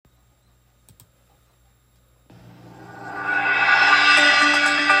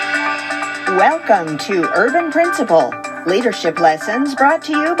Welcome to Urban Principal, leadership lessons brought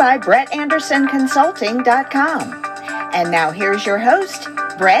to you by BrettAndersonConsulting.com. And now here's your host,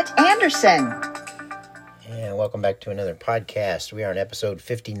 Brett Anderson. And welcome back to another podcast. We are on episode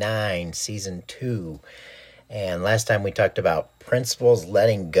 59, season 2. And last time we talked about principles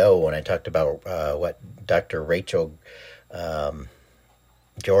letting go, and I talked about what Dr. Rachel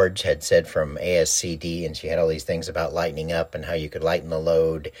George had said from ASCD, and she had all these things about lightening up and how you could lighten the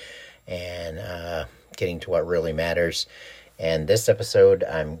load and getting to what really matters. And this episode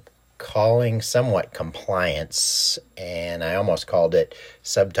I'm calling somewhat compliance, and I almost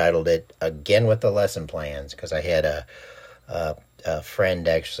subtitled it Again with the Lesson Plans, because I had a friend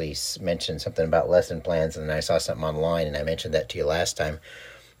actually mention something about lesson plans, and then I saw something online, and I mentioned that to you last time.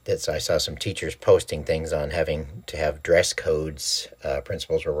 I saw some teachers posting things on having to have dress codes.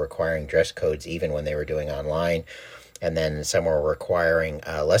 Principals were requiring dress codes even when they were doing online, and then some were requiring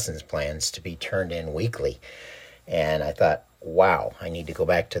lessons plans to be turned in weekly. And I thought, wow, I need to go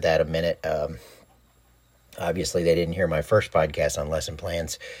back to that a minute. Obviously, they didn't hear my first podcast on lesson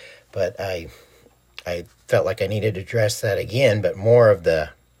plans, but I felt like I needed to address that again, but more of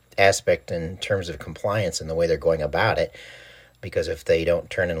the aspect in terms of compliance and the way they're going about it. Because if they don't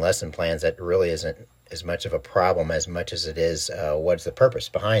turn in lesson plans, that really isn't as much of a problem as much as it is what's the purpose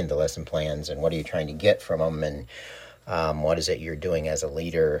behind the lesson plans, and what are you trying to get from them, and what is it you're doing as a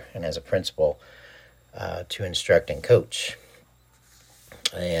leader and as a principal to instruct and coach.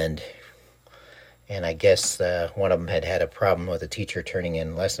 And I guess one of them had a problem with a teacher turning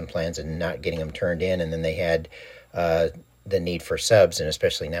in lesson plans and not getting them turned in, and then they had the need for subs, and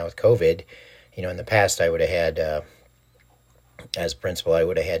especially now with COVID. In the past I would have had... as a principal, I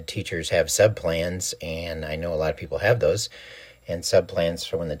would have had teachers have sub-plans, and I know a lot of people have those, and sub-plans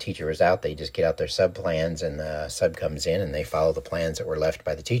for when the teacher was out, they just get out their sub-plans, and the sub comes in, and they follow the plans that were left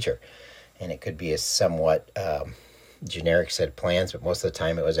by the teacher. And it could be a somewhat generic set of plans, but most of the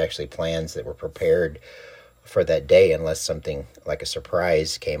time it was actually plans that were prepared for that day, unless something like a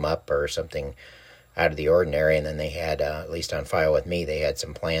surprise came up or something out of the ordinary, and then they had, at least on file with me, they had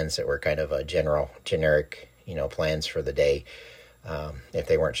some plans that were kind of a generic plans for the day, if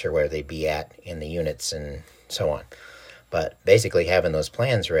they weren't sure where they'd be at in the units and so on. But basically having those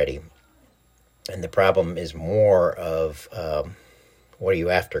plans ready. And the problem is more of what are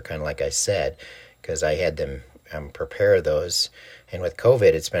you after, kind of like I said, because I had them prepare those. And with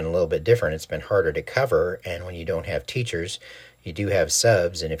COVID, it's been a little bit different. It's been harder to cover. And when you don't have teachers, you do have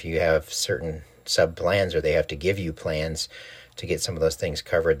subs. And if you have certain sub plans, or they have to give you plans to get some of those things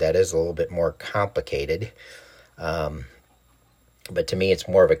covered, that is a little bit more complicated. But to me, it's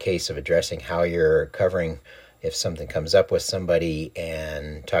more of a case of addressing how you're covering if something comes up with somebody,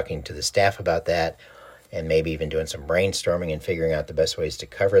 and talking to the staff about that, and maybe even doing some brainstorming and figuring out the best ways to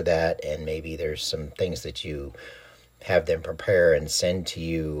cover that. And maybe there's some things that you have them prepare and send to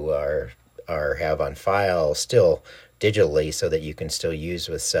you, or have on file still digitally, so that you can still use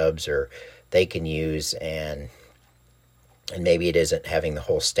with subs, or they can use, and maybe it isn't having the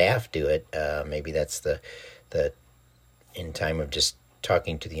whole staff do it. Maybe that's the in time of just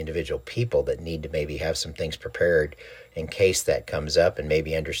talking to the individual people that need to maybe have some things prepared in case that comes up, and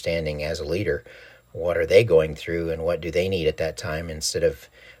maybe understanding as a leader, what are they going through and what do they need at that time, instead of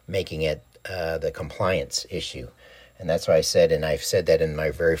making it the compliance issue. And that's why I said, and I've said that in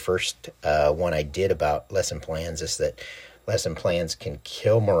my very first one I did about lesson plans, is that lesson plans can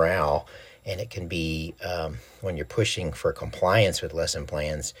kill morale. And it can be, when you're pushing for compliance with lesson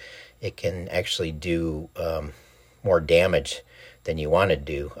plans, it can actually do more damage than you want to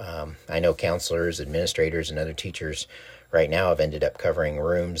do. I know counselors, administrators, and other teachers right now have ended up covering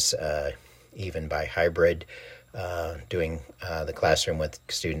rooms, even by hybrid, doing the classroom with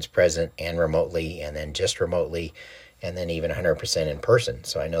students present and remotely, and then just remotely, and then even 100% in person.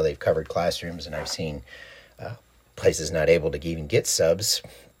 So I know they've covered classrooms, and I've seen places not able to even get subs.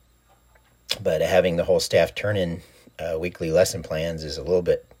 But having the whole staff turn in weekly lesson plans is a little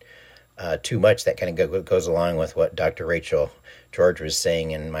bit too much. That kind of goes along with what Dr. Rachel George was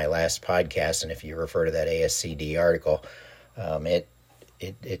saying in my last podcast. And if you refer to that ASCD article,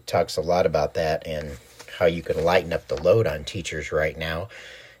 it talks a lot about that and how you can lighten up the load on teachers right now.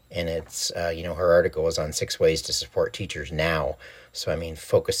 And it's, her article was on 6 ways to support teachers now. So,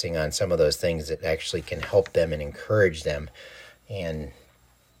 focusing on some of those things that actually can help them and encourage them, and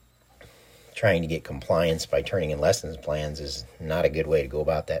trying to get compliance by turning in lessons plans is not a good way to go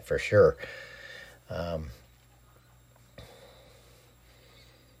about that, for sure.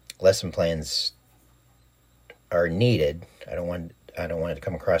 Lesson plans are needed. I don't want it to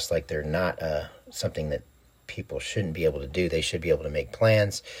come across like they're not something that people shouldn't be able to do. They should be able to make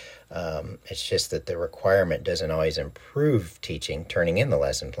plans. It's just that the requirement doesn't always improve teaching, turning in the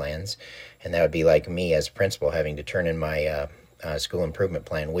lesson plans. And that would be like me as a principal having to turn in my school improvement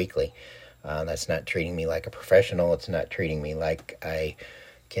plan weekly. That's not treating me like a professional. It's not treating me like I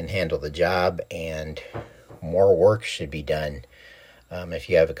can handle the job, and more work should be done. If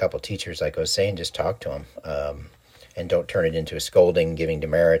you have a couple teachers, like I was saying, just talk to them, and don't turn it into a scolding, giving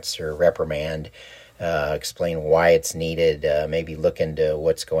demerits or reprimand. Explain why it's needed. Maybe look into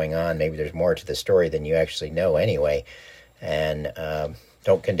what's going on. Maybe there's more to the story than you actually know anyway. And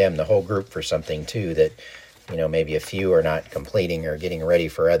don't condemn the whole group for something too that, maybe a few are not completing or getting ready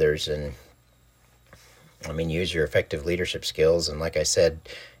for others. And use your effective leadership skills. And like I said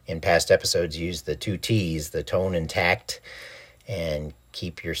in past episodes, use the 2 T's, the tone and tact, and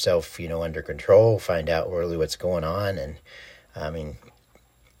keep yourself, under control. Find out really what's going on. And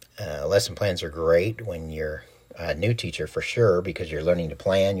lesson plans are great when you're a new teacher for sure, because you're learning to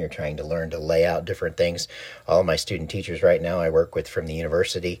plan. You're trying to learn to lay out different things. All of my student teachers right now I work with from the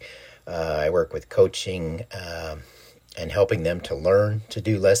university. I work with coaching and helping them to learn to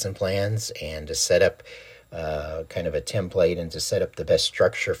do lesson plans and to set up kind of a template and to set up the best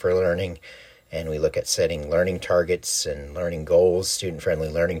structure for learning. And we look at setting learning targets and learning goals, student-friendly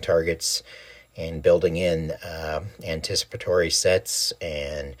learning targets, and building in anticipatory sets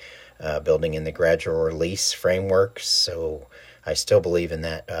and building in the gradual release frameworks. So I still believe in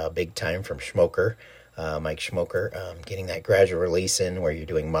that big time from Schmoker, Mike Schmoker, getting that gradual release in where you're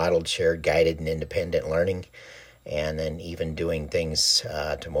doing modeled, shared, guided, and independent learning. And then even doing things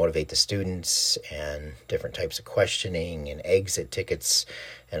to motivate the students and different types of questioning and exit tickets,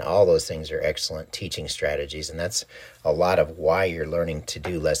 and all those things are excellent teaching strategies. And that's a lot of why you're learning to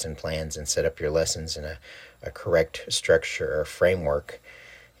do lesson plans and set up your lessons in a correct structure or framework.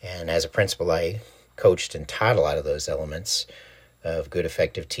 And as a principal, I coached and taught a lot of those elements of good,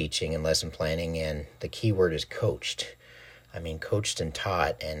 effective teaching and lesson planning. And the key word is coached. Coached and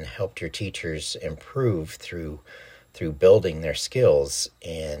taught, and helped your teachers improve through building their skills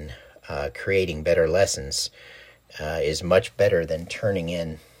in creating better lessons is much better than turning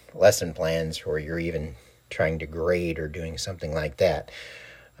in lesson plans where you're even trying to grade or doing something like that.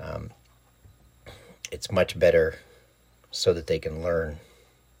 It's much better so that they can learn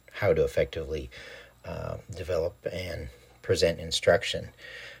how to effectively develop and present instruction.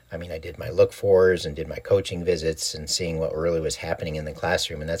 I did my look-fors and did my coaching visits and seeing what really was happening in the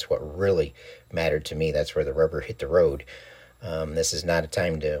classroom, and that's what really mattered to me. That's where the rubber hit the road. This is not a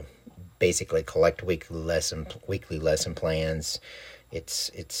time to basically collect weekly lesson plans.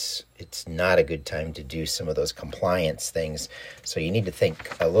 It's not a good time to do some of those compliance things. So you need to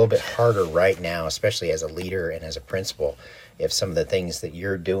think a little bit harder right now, especially as a leader and as a principal, if some of the things that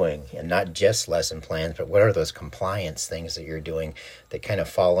you're doing, and not just lesson plans, but what are those compliance things that you're doing that kind of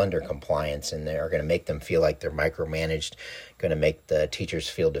fall under compliance, and they are going to make them feel like they're micromanaged, going to make the teachers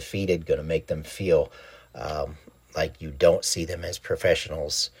feel defeated, going to make them feel like you don't see them as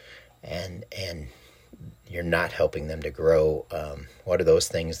professionals, and you're not helping them to grow. What are those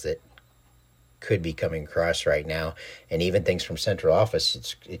things that could be coming across right now? And even things from central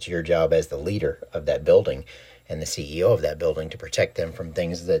office, it's your job as the leader of that building and the CEO of that building to protect them from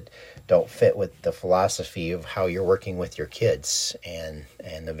things that don't fit with the philosophy of how you're working with your kids and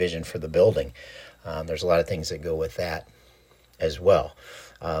the vision for the building. There's a lot of things that go with that as well.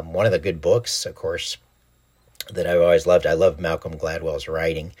 One of the good books, of course, that I've always loved, I love Malcolm Gladwell's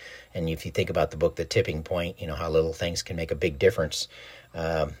writing. And if you think about the book, The Tipping Point, how little things can make a big difference.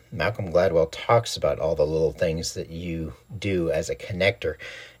 Malcolm Gladwell talks about all the little things that you do as a connector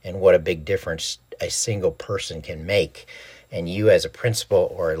and what a big difference a single person can make. And you as a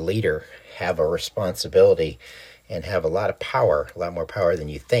principal or a leader have a responsibility and have a lot of power, a lot more power than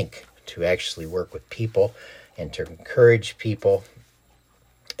you think, to actually work with people and to encourage people.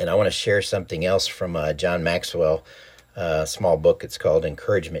 And I want to share something else from John Maxwell, a small book. It's called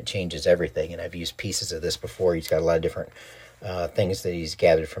Encouragement Changes Everything. And I've used pieces of this before. He's got a lot of different things that he's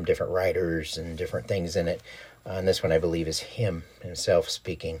gathered from different writers and different things in it. And this one, I believe, is him himself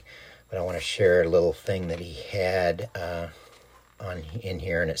speaking. But I want to share a little thing that he had in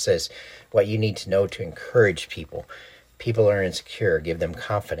here. And it says, what you need to know to encourage people. People are insecure. Give them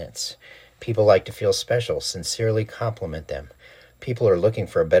confidence. People like to feel special. Sincerely compliment them. People are looking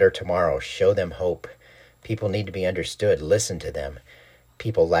for a better tomorrow. Show them hope. People need to be understood. Listen to them.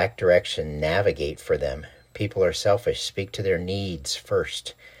 People lack direction. Navigate for them. People are selfish. Speak to their needs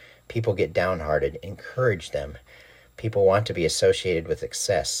first. People get downhearted. Encourage them. People want to be associated with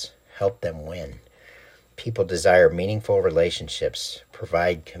success. Help them win. People desire meaningful relationships.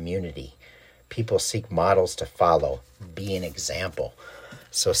 Provide community. people seek models to follow. Be an example.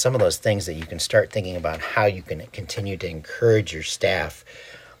 So some of those things that you can start thinking about how you can continue to encourage your staff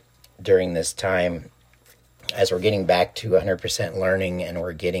during this time as we're getting back to 100% learning, and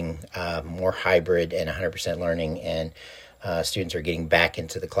we're getting more hybrid and 100% learning, and students are getting back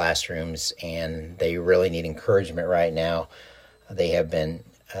into the classrooms, and they really need encouragement right now. They have been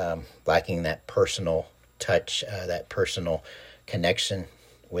lacking that personal touch, that personal connection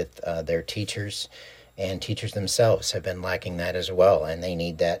with their teachers, and teachers themselves have been lacking that as well, and they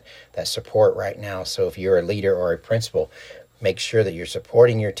need that support right now. So if you're a leader or a principal, make sure that you're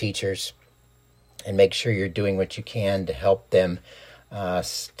supporting your teachers, and make sure you're doing what you can to help them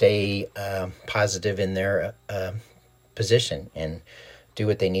stay positive in their position, and do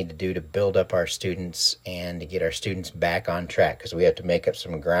what they need to do to build up our students and to get our students back on track, because we have to make up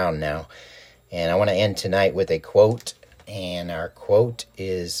some ground now. And I want to end tonight with a quote, and our quote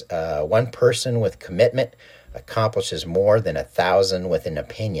is, one person with commitment accomplishes more than 1,000 with an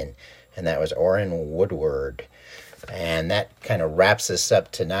opinion. And that was Orrin Woodward. And that kind of wraps us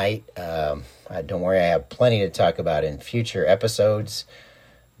up tonight. Don't worry, I have plenty to talk about in future episodes.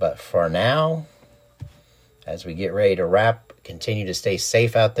 But for now, as we get ready to wrap, continue to stay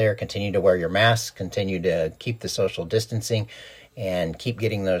safe out there, continue to wear your mask, continue to keep the social distancing, and keep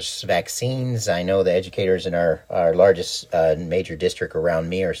getting those vaccines. I know the educators in our largest major district around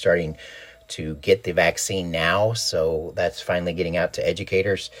me are starting to get the vaccine now, so that's finally getting out to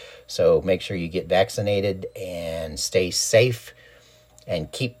educators. So make sure you get vaccinated and stay safe,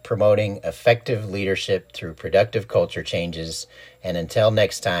 and keep promoting effective leadership through productive culture changes. And until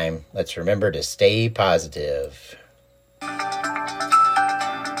next time, let's remember to stay positive.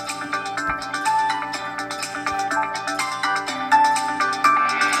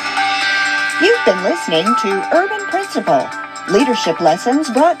 You've been listening to Urban Principal, leadership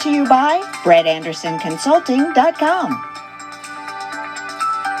lessons brought to you by BrettAndersonConsulting.com.